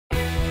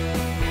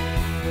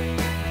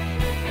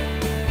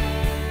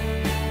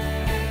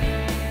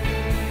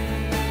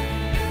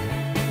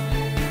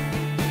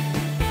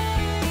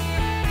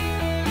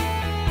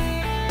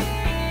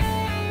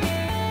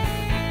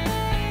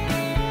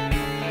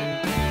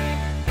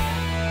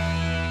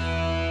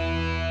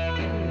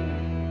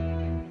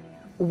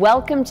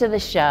Welcome to the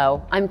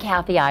show. I'm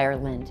Kathy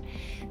Ireland.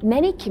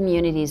 Many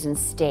communities and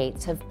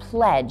states have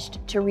pledged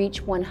to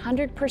reach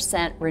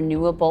 100%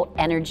 renewable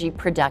energy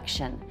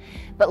production,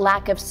 but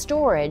lack of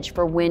storage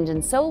for wind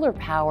and solar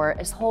power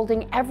is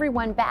holding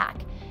everyone back.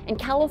 In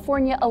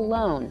California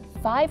alone,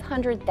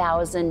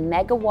 500,000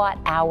 megawatt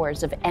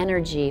hours of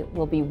energy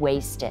will be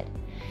wasted.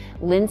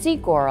 Lindsay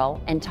Gorel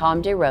and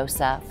Tom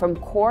DeRosa from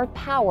Core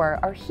Power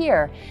are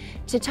here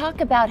to talk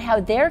about how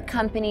their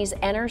company's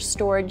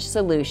EnerStorage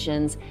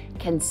solutions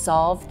can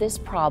solve this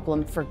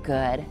problem for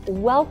good.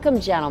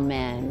 Welcome,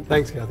 gentlemen.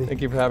 Thanks, Kathy.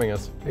 Thank you for having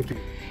us. Thank you.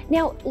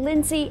 Now,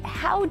 Lindsay,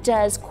 how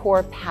does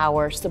Core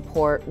Power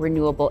support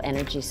renewable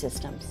energy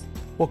systems?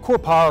 Well, Core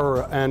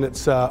Power and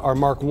it's our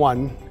Mark I,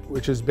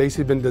 which has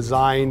basically been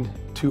designed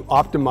to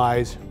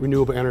optimize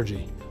renewable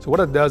energy. So what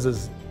it does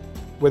is,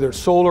 whether it's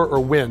solar or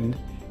wind,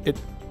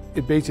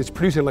 it's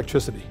producing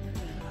electricity.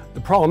 The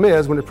problem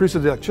is, when it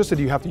produces the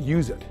electricity, you have to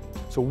use it.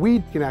 So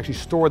we can actually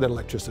store that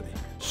electricity,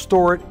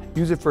 store it,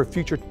 use it for a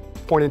future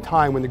point in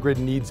time when the grid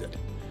needs it.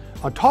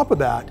 On top of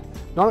that,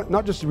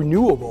 not just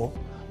renewable,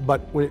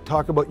 but when you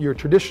talk about when you're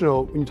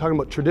talking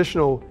about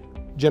traditional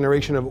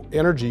generation of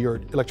energy or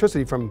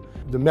electricity from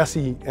the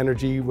messy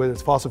energy, whether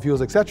it's fossil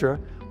fuels, etc.,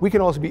 we can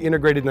also be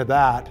integrated into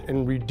that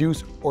and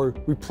reduce or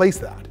replace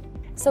that.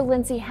 So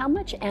Lindsay, how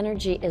much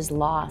energy is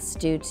lost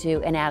due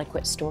to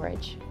inadequate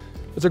storage?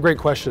 That's a great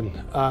question.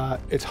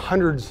 It's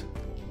hundreds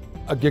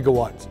of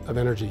gigawatts of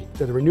energy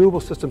that the renewable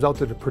system's out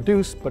there to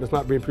produce, but it's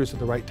not being produced at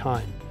the right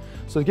time.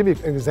 So to give you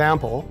an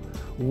example,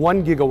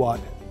 1 gigawatt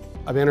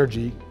of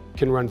energy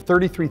can run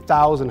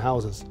 33,000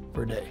 houses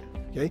per day.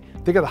 Okay?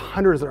 Think of the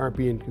hundreds that aren't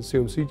being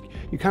consumed. So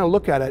you kind of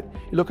look at it,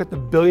 you look at the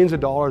billions of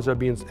dollars that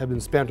have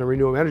been spent on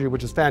renewable energy,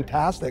 which is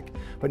fantastic,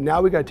 but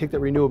now we got to take that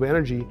renewable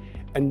energy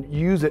and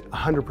use it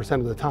 100%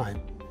 of the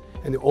time.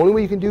 And the only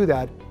way you can do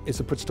that is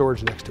to put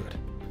storage next to it.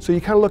 So you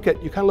kind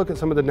of look at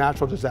some of the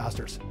natural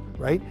disasters,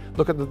 right?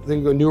 Look at the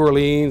thing of New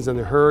Orleans and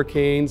the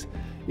hurricanes.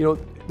 You know,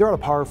 they're out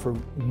of power for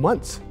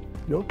months.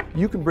 You know,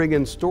 you can bring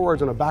in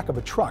storage on the back of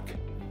a truck,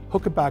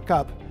 hook it back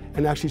up,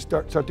 and actually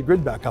start the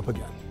grid back up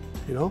again.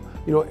 You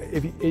know,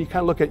 if you kind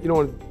of look at, you don't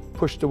want to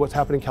push to what's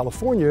happening in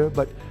California,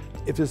 but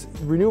if this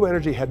renewable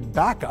energy had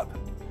backup,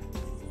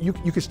 you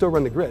could still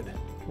run the grid.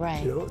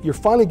 Right. You know, you're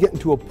finally getting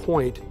to a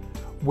point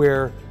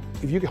where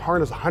if you can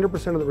harness 100%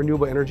 of the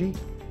renewable energy,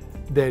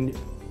 then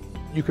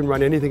you can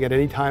run anything at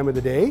any time of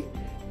the day.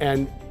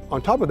 And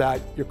on top of that,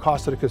 your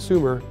cost to the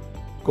consumer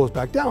goes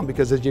back down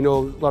because, as you know,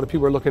 a lot of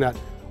people are looking at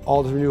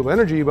all this renewable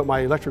energy, but my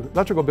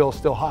electrical bill is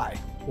still high.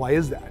 Why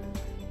is that?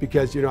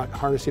 Because you're not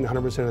harnessing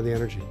 100% of the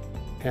energy.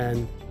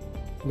 And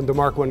the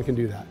Mark I can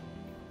do that.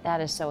 That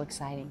is so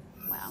exciting.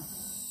 Wow.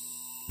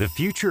 The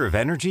future of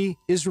energy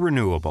is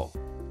renewable.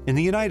 In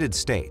the United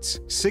States,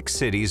 6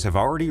 cities have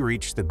already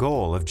reached the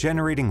goal of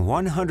generating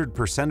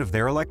 100% of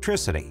their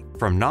electricity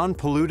from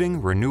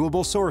non-polluting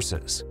renewable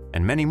sources,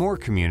 and many more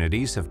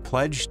communities have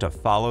pledged to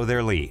follow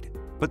their lead.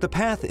 But the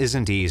path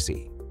isn't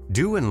easy,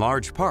 due in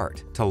large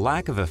part to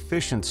lack of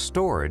efficient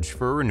storage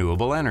for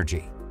renewable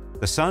energy.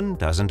 The sun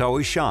doesn't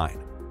always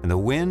shine, and the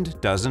wind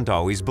doesn't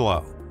always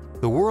blow.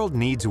 The world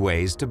needs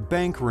ways to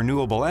bank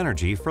renewable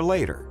energy for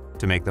later,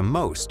 to make the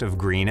most of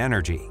green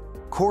energy.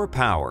 Core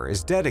Power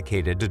is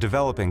dedicated to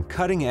developing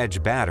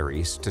cutting-edge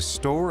batteries to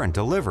store and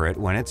deliver it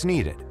when it's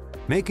needed,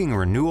 making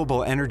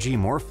renewable energy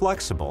more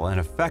flexible and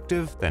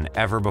effective than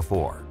ever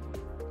before.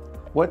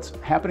 What's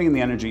happening in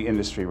the energy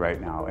industry right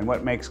now and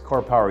what makes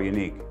Core Power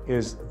unique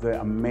is the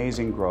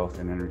amazing growth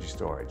in energy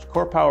storage.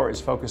 Core Power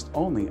is focused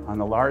only on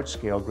the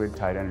large-scale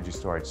grid-tied energy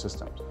storage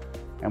systems.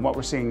 And what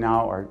we're seeing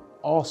now are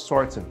all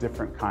sorts of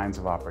different kinds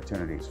of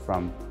opportunities,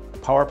 from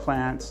power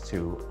plants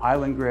to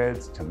island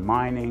grids to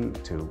mining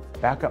to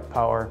backup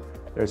power.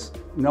 There's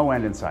no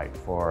end in sight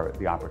for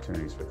the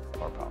opportunities with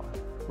Core Power.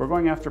 We're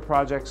going after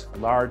projects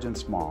large and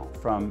small,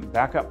 from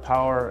backup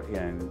power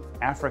in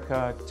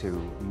Africa to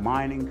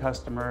mining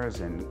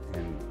customers in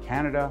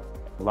Canada,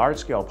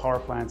 large-scale power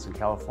plants in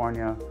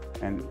California,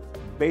 and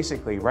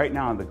basically right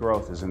now the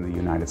growth is in the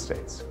United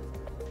States.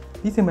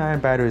 Lithium-ion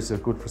batteries are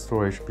good for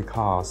storage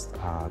because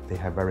they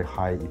have very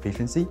high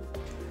efficiency,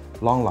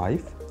 long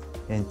life,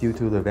 and due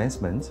to the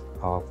advancement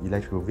of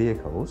electric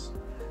vehicles,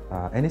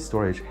 any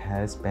storage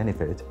has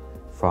benefit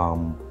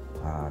from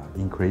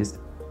increased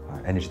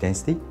energy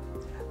density,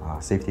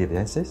 safety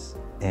advances,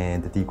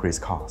 and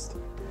decreased cost.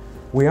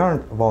 We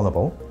aren't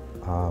vulnerable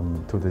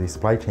to the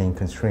supply chain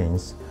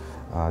constraints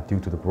due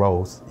to the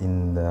growth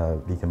in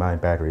the lithium-ion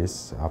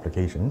batteries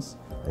applications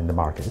in the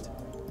market.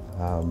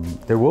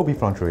 There will be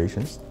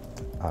fluctuations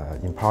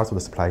in parts of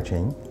the supply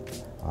chain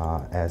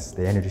as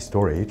the energy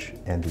storage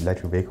and the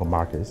electric vehicle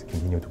markets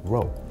continue to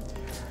grow.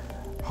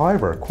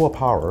 However, Core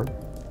Power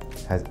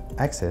has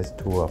access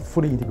to a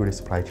fully integrated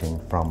supply chain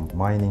from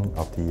mining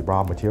of the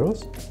raw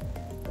materials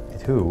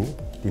to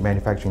the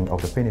manufacturing of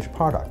the finished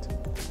product.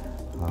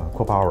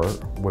 Core Power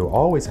will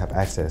always have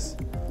access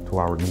to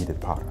our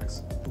needed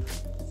products.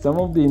 Some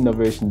of the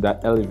innovation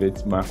that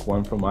elevates Mark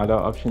 1 from other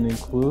options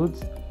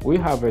includes, we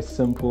have a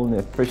simple and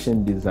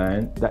efficient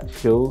design that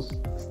shows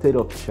state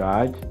of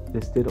charge,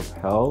 the state of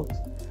health,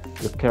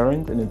 the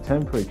current and the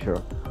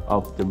temperature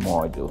of the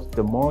modules.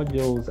 The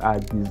modules are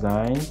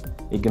designed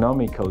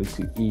economically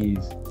to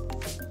ease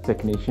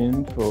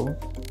technician for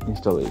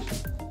installation.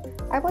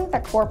 I believe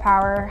that Core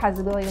Power has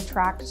the ability to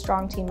attract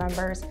strong team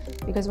members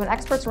because when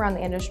experts around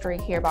the industry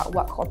hear about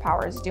what Core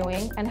Power is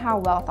doing and how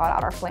well thought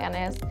out our plan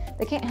is,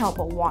 they can't help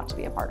but want to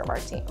be a part of our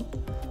team.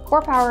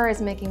 Core Power is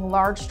making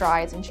large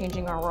strides in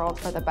changing our world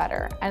for the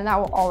better, and that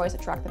will always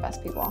attract the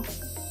best people.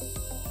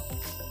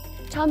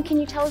 Tom, can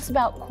you tell us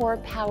about Core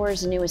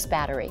Power's newest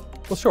battery?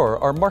 Well, sure.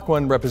 Our Mark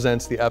 1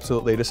 represents the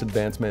absolute latest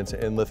advancements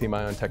in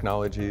lithium-ion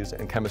technologies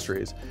and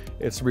chemistries.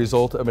 It's the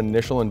result of an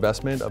initial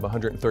investment of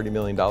 $130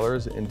 million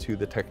into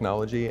the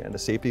technology and the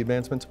safety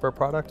advancements of our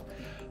product.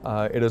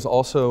 It is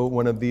also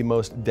one of the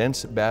most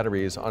dense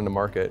batteries on the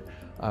market,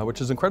 which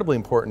is incredibly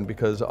important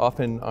because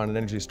often on an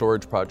energy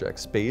storage project,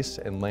 space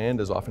and land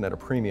is often at a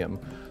premium.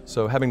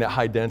 So having that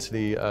high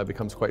density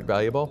becomes quite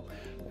valuable.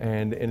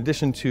 And in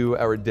addition to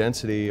our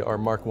density, our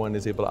Mark 1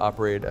 is able to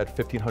operate at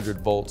 1500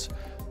 volts.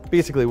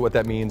 Basically what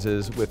that means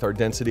is with our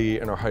density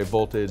and our high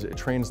voltage, it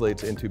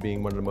translates into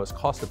being one of the most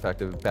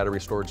cost-effective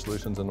battery storage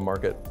solutions in the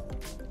market.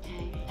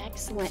 Okay,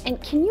 excellent.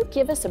 And can you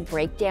give us a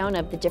breakdown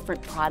of the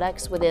different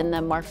products within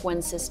the Mark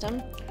 1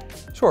 system?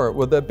 Sure.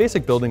 Well, the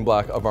basic building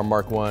block of our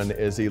Mark 1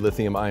 is the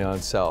lithium-ion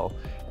cell.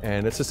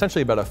 And it's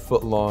essentially about a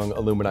foot-long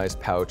aluminized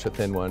pouch, a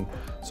thin one.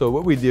 So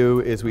what we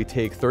do is we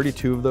take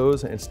 32 of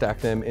those and stack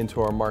them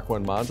into our Mark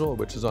 1 module,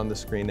 which is on the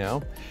screen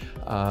now.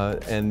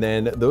 And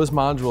then those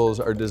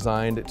modules are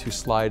designed to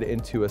slide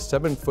into a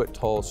 7-foot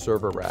tall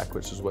server rack,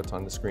 which is what's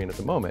on the screen at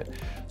the moment.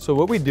 So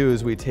what we do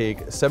is we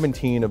take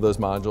 17 of those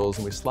modules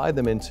and we slide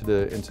them into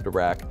the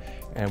rack,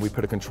 and we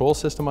put a control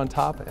system on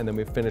top, and then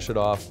we finish it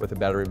off with a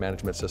battery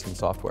management system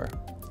software.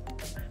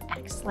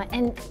 Excellent.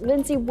 And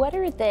Lindsay, what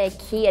are the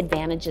key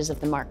advantages of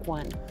the Mark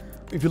 1?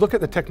 If you look at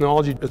the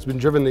technology that's been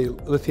driven the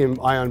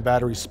lithium-ion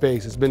battery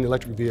space, it's been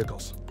electric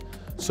vehicles.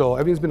 So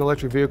everything's been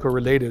electric vehicle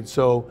related.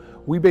 So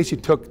we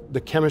basically took the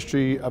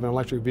chemistry of an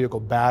electric vehicle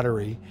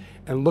battery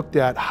and looked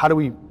at how do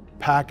we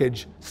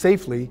package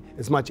safely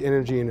as much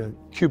energy in a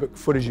cubic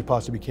foot as you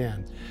possibly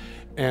can.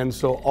 And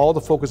so all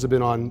the focus has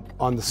been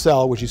on the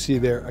cell, which you see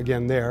there,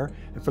 again there.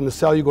 And from the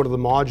cell you go to the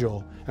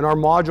module. And our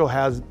module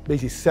has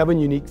basically 7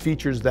 unique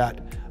features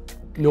that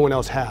no one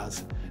else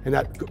has. And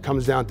that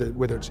comes down to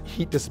whether it's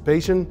heat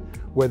dissipation,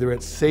 whether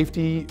it's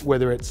safety,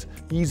 whether it's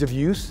ease of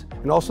use,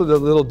 and also the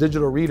little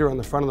digital reader on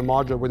the front of the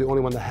module, we're the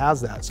only one that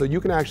has that. So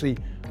you can actually,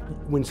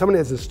 when someone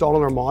is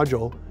installing our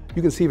module,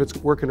 you can see if it's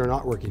working or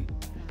not working.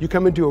 You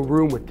come into a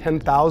room with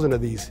 10,000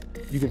 of these,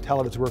 you can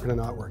tell if it's working or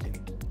not working.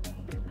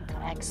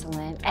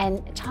 Excellent.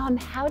 And Tom,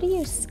 how do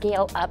you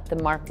scale up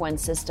the Mark 1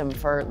 system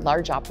for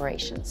large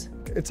operations?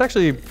 It's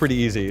actually pretty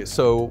easy.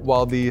 So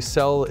while the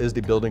cell is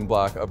the building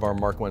block of our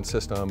Mark 1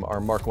 system, our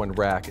Mark 1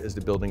 rack is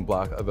the building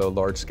block of a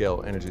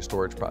large-scale energy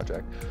storage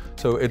project.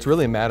 So it's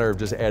really a matter of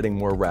just adding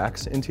more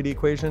racks into the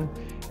equation.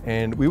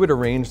 And we would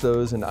arrange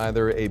those in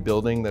either a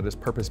building that is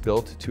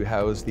purpose-built to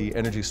house the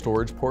energy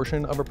storage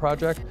portion of a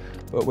project,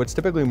 but what's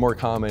typically more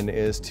common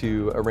is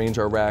to arrange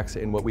our racks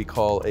in what we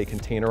call a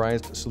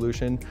containerized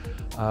solution,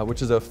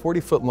 which is a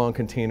 40-foot long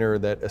container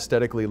that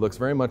aesthetically looks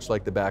very much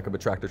like the back of a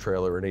tractor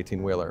trailer or an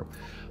 18-wheeler.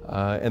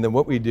 And then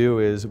what we do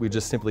is we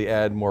just simply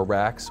add more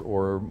racks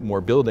or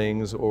more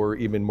buildings or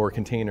even more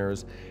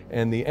containers.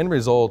 And the end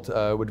result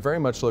would very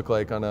much look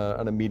like on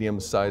a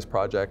medium-sized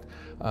project.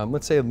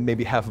 Let's say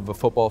maybe half of a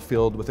football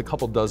field with a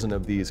couple dozen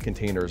of these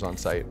containers on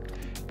site.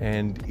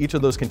 And each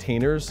of those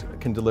containers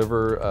can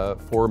deliver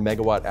 4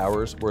 megawatt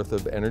hours worth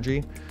of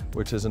energy,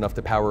 which is enough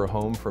to power a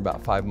home for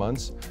about 5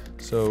 months.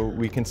 So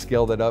we can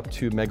scale that up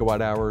to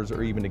megawatt hours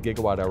or even a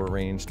gigawatt hour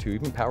range to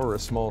even power a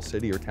small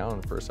city or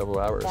town for several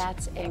hours.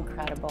 That's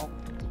incredible.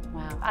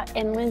 Wow.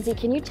 And Lindsay,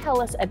 can you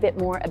tell us a bit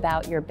more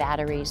about your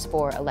batteries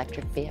for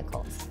electric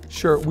vehicles?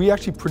 Sure. We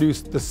actually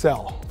produce the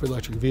cell for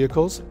electric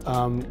vehicles.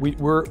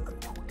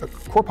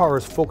 Core Power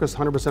is focused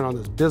 100% on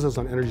this business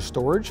on energy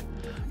storage,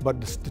 but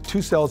the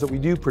 2 cells that we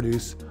do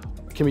produce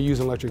can be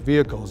used in electric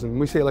vehicles. And when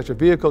we say electric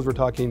vehicles, we're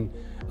talking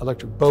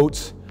electric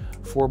boats,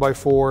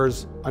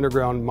 4x4s,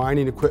 underground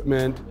mining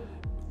equipment,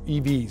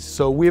 EVs.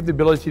 So we have the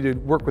ability to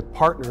work with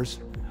partners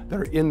that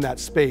are in that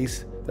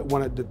space that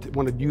want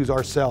to use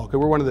our cell. Because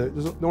we're one of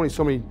there's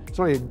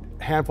only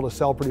a handful of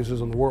cell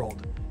producers in the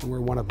world, and we're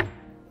one of them.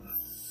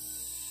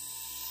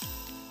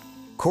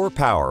 Core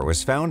Power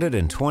was founded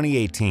in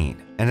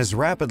 2018 and is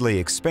rapidly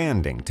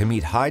expanding to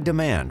meet high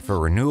demand for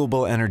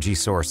renewable energy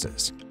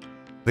sources.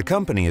 The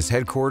company is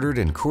headquartered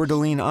in Coeur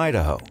d'Alene,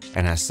 Idaho,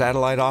 and has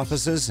satellite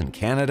offices in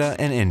Canada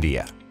and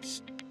India.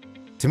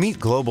 To meet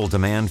global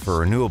demand for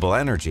renewable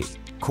energy,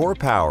 Core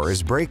Power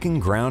is breaking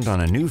ground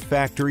on a new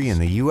factory in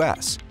the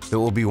U.S. that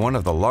will be one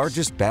of the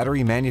largest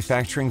battery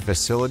manufacturing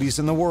facilities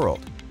in the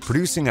world,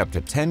 producing up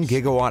to 10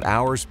 gigawatt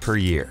hours per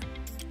year.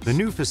 The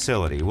new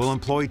facility will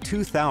employ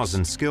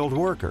 2,000 skilled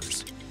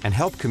workers, and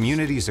help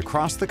communities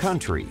across the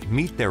country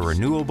meet their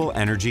renewable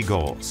energy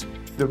goals.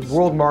 The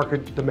world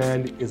market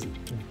demand is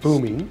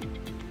booming,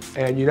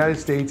 and the United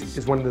States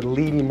is one of the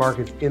leading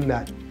markets in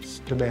that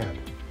demand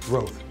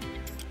growth.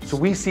 So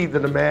we see the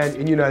demand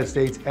in the United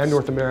States and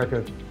North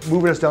America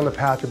moving us down the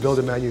path to build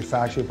a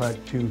manufacturing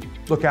plant to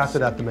look after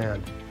that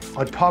demand.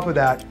 On top of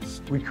that,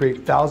 we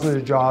create thousands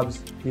of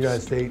jobs in the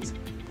United States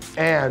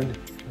and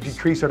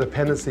decrease our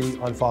dependency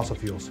on fossil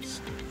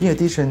fuels. In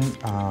addition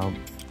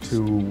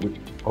to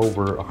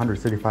over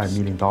 $135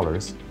 million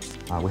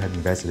we have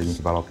invested in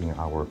developing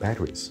our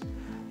batteries.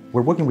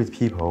 We're working with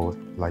people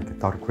like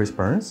Dr. Chris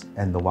Burns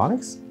and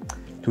Novonix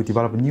to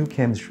develop new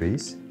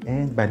chemistries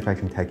and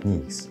manufacturing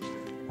techniques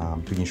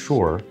to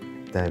ensure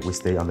that we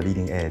stay on the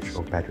leading edge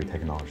of battery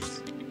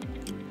technologies.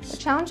 The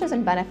challenges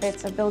and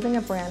benefits of building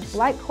a brand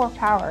like Core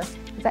Power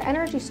is that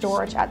energy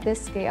storage at this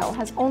scale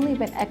has only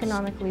been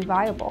economically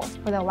viable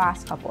for the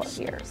last couple of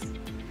years.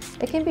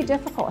 It can be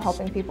difficult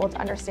helping people to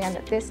understand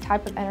that this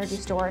type of energy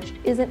storage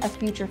isn't a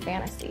future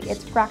fantasy,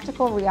 it's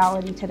practical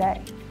reality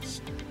today.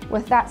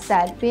 With that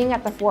said, being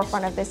at the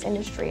forefront of this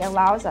industry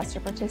allows us to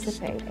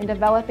participate in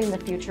developing the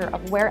future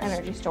of where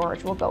energy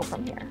storage will go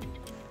from here.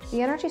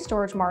 The energy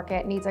storage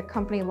market needs a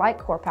company like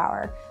Core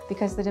Power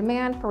because the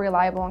demand for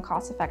reliable and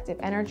cost-effective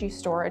energy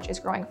storage is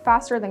growing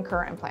faster than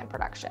current and planned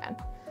production.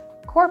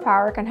 Core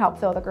Power can help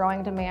fill the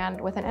growing demand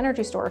with an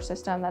energy storage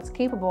system that's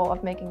capable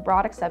of making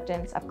broad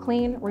acceptance of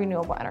clean,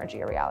 renewable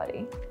energy a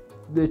reality.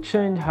 The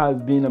change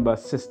has been about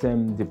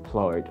systems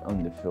deployed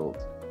on the field.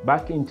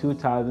 Back in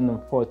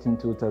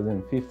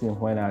 2014-2015,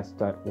 when I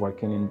started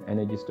working in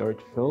energy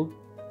storage field,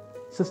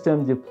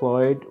 systems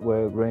deployed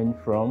were range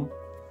from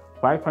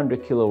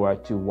 500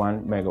 kilowatt to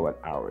 1 megawatt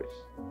hours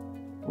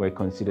were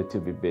considered to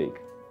be big.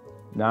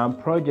 Now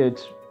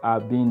projects are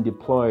being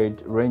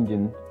deployed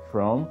ranging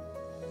from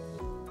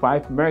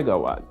 5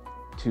 megawatt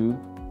to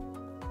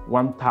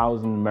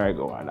 1,000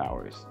 megawatt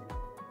hours.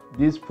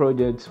 These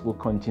projects will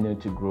continue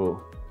to grow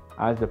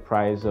as the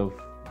price of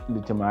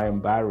lithium-ion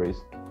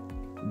batteries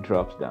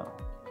drops down.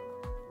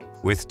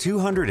 With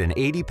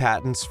 280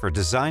 patents for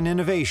design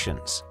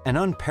innovations and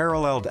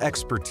unparalleled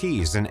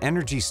expertise in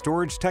energy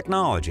storage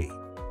technology,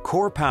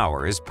 Core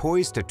Power is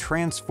poised to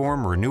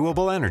transform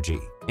renewable energy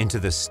into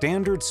the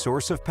standard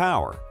source of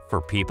power for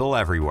people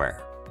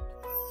everywhere.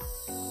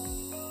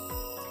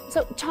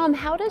 So, Tom,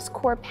 how does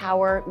Core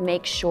Power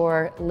make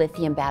sure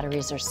lithium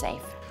batteries are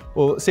safe?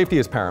 Well, safety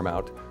is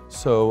paramount.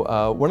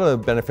 So one of the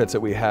benefits that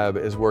we have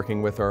is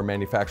working with our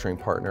manufacturing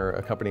partner,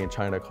 a company in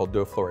China called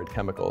DoFluoride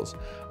Chemicals.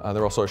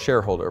 They're also a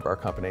shareholder of our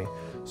company.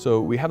 So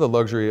we have the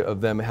luxury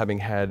of them having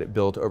had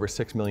built over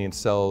 6 million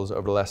cells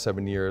over the last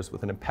 7 years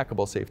with an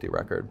impeccable safety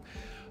record.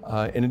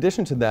 In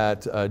addition to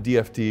that,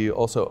 DFD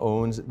also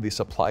owns the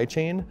supply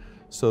chain.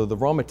 So the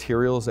raw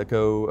materials that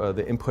go,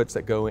 the inputs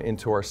that go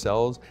into our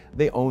cells,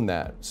 they own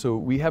that. So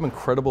we have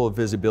incredible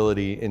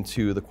visibility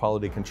into the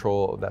quality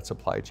control of that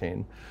supply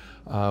chain.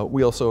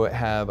 We also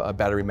have a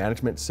battery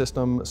management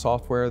system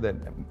software that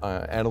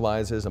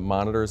analyzes and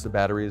monitors the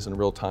batteries in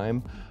real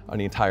time on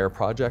the entire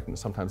project, and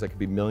sometimes that could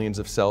be millions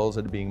of cells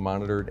that are being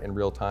monitored in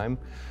real time.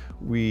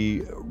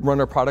 We run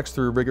our products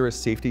through rigorous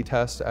safety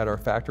tests at our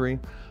factory,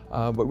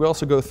 but we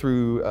also go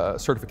through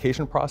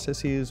certification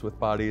processes with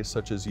bodies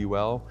such as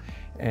UL.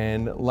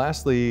 And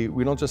lastly,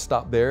 we don't just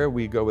stop there,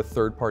 we go with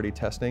third-party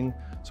testing.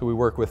 So we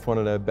work with one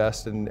of the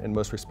best and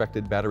most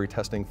respected battery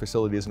testing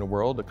facilities in the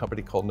world, a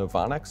company called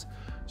Novonix.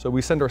 So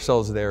we send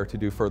ourselves there to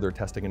do further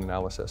testing and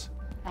analysis.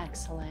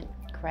 Excellent,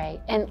 great.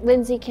 And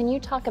Lindsay, can you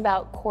talk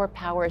about Core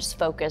Power's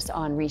focus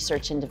on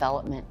research and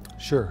development?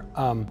 Sure.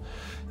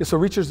 So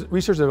research and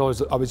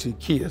development is obviously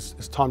key, as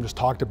Tom just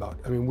talked about.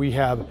 I mean, we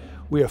have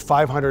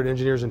 500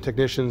 engineers and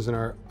technicians in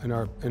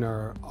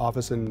our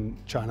office in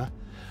China.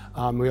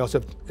 We also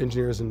have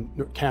engineers in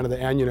Canada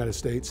and United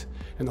States,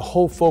 and the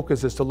whole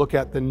focus is to look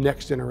at the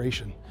next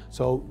generation.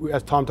 So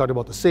as Tom talked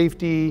about the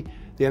safety,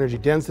 the energy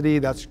density,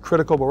 that's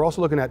critical, but we're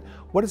also looking at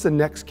what is the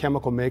next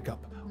chemical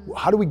makeup?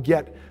 How do we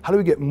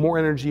get more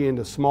energy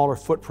into smaller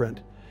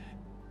footprint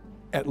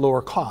at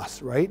lower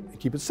costs, right? And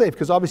keep it safe,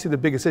 because obviously the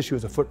biggest issue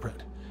is the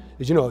footprint.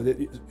 As you know,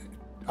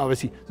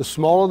 obviously the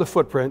smaller the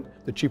footprint,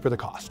 the cheaper the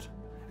cost.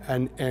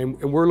 And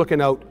we're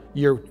looking out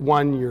year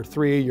 1, year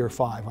 3, year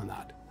 5 on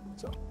that.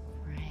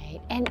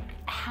 And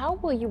how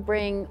will you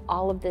bring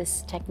all of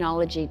this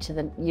technology to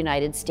the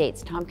United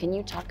States? Tom, can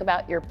you talk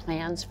about your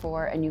plans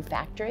for a new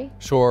factory?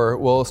 Sure.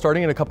 Well,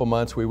 starting in a couple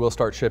months, we will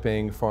start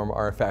shipping from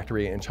our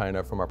factory in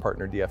China from our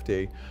partner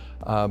DFD.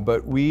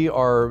 But we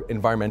are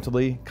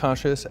environmentally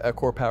conscious at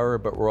Core Power,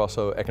 but we're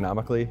also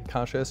economically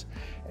conscious.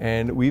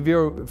 And we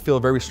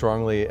feel very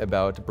strongly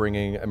about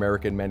bringing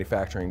American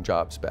manufacturing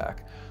jobs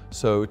back.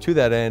 So to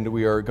that end,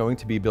 we are going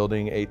to be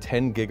building a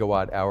 10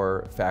 gigawatt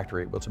hour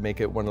factory, which will make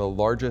it one of the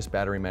largest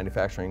battery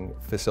manufacturing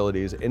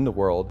facilities in the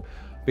world,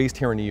 based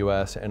here in the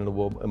US, and it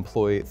will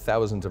employ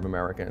thousands of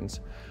Americans.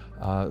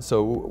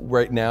 So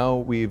right now,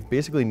 we've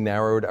basically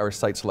narrowed our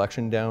site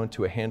selection down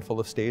to a handful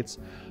of states.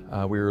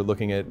 We were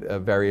looking at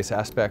various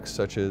aspects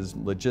such as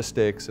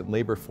logistics and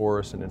labor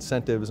force and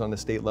incentives on the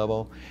state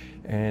level.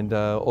 And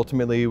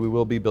ultimately, we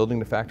will be building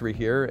the factory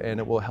here, and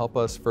it will help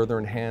us further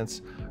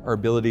enhance our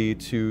ability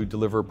to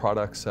deliver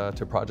products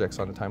to projects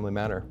on a timely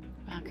manner.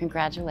 Wow,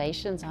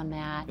 congratulations on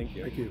that. Thank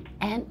you. Thank you.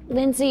 And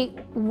Lindsay,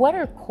 what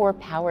are Core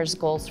Power's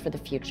goals for the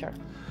future?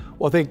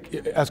 Well, I think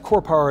as Core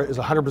Power is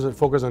 100%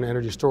 focused on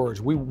energy storage,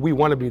 we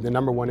want to be the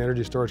 #1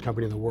 energy storage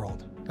company in the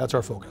world. That's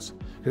our focus.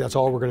 That's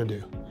all we're going to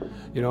do.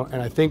 You know,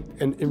 and I think,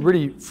 and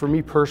really for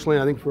me personally,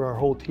 I think for our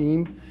whole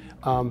team,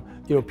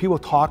 you know, people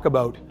talk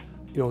about,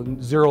 you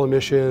know, zero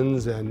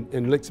emissions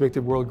and let's make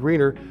the world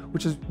greener,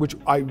 which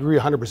I agree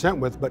 100%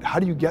 with. But how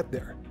do you get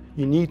there?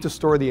 You need to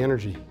store the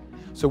energy.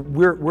 So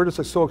we're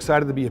just so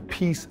excited to be a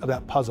piece of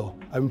that puzzle,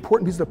 an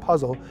important piece of the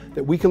puzzle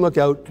that we can look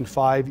out in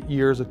 5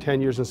 years or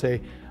 10 years and say,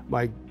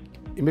 my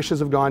emissions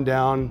have gone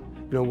down,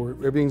 you know,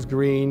 everything's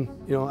green,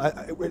 you know,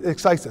 it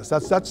excites us.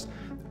 That's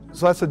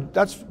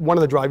one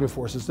of the driving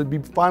forces, to be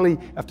finally,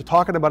 after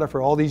talking about it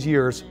for all these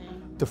years,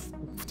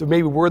 to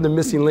maybe we're the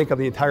missing link of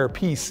the entire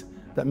piece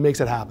that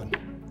makes it happen.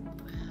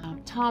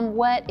 Tom,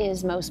 what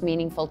is most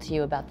meaningful to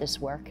you about this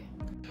work?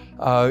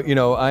 You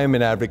know, I am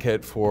an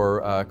advocate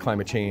for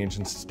climate change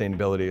and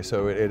sustainability,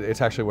 so it's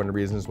actually one of the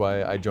reasons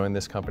why I joined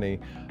this company.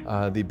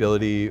 The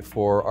ability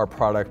for our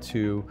product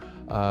to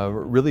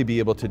really be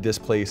able to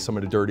displace some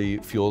of the dirty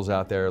fuels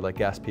out there, like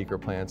gas peaker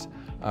plants.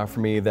 For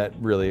me, that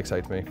really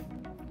excites me.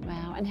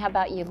 Wow, and how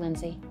about you,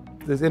 Lindsay?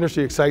 This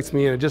industry excites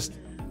me, and just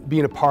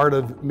being a part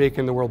of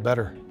making the world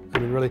better. I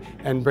mean, really,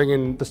 and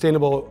bringing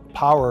sustainable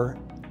power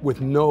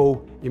with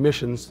no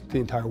emissions to the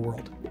entire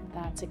world.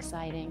 That's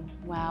exciting.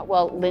 Wow.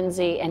 Well,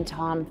 Lindsay and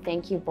Tom,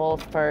 thank you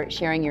both for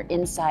sharing your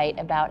insight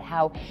about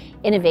how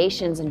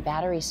innovations in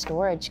battery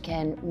storage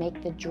can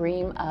make the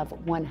dream of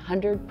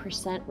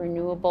 100%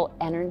 renewable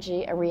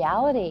energy a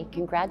reality.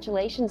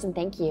 Congratulations and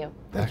thank you.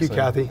 Thank you,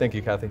 Kathy. Thank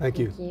you, Kathy. Thank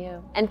you. Thank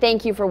you. And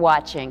thank you for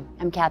watching.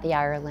 I'm Kathy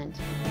Ireland.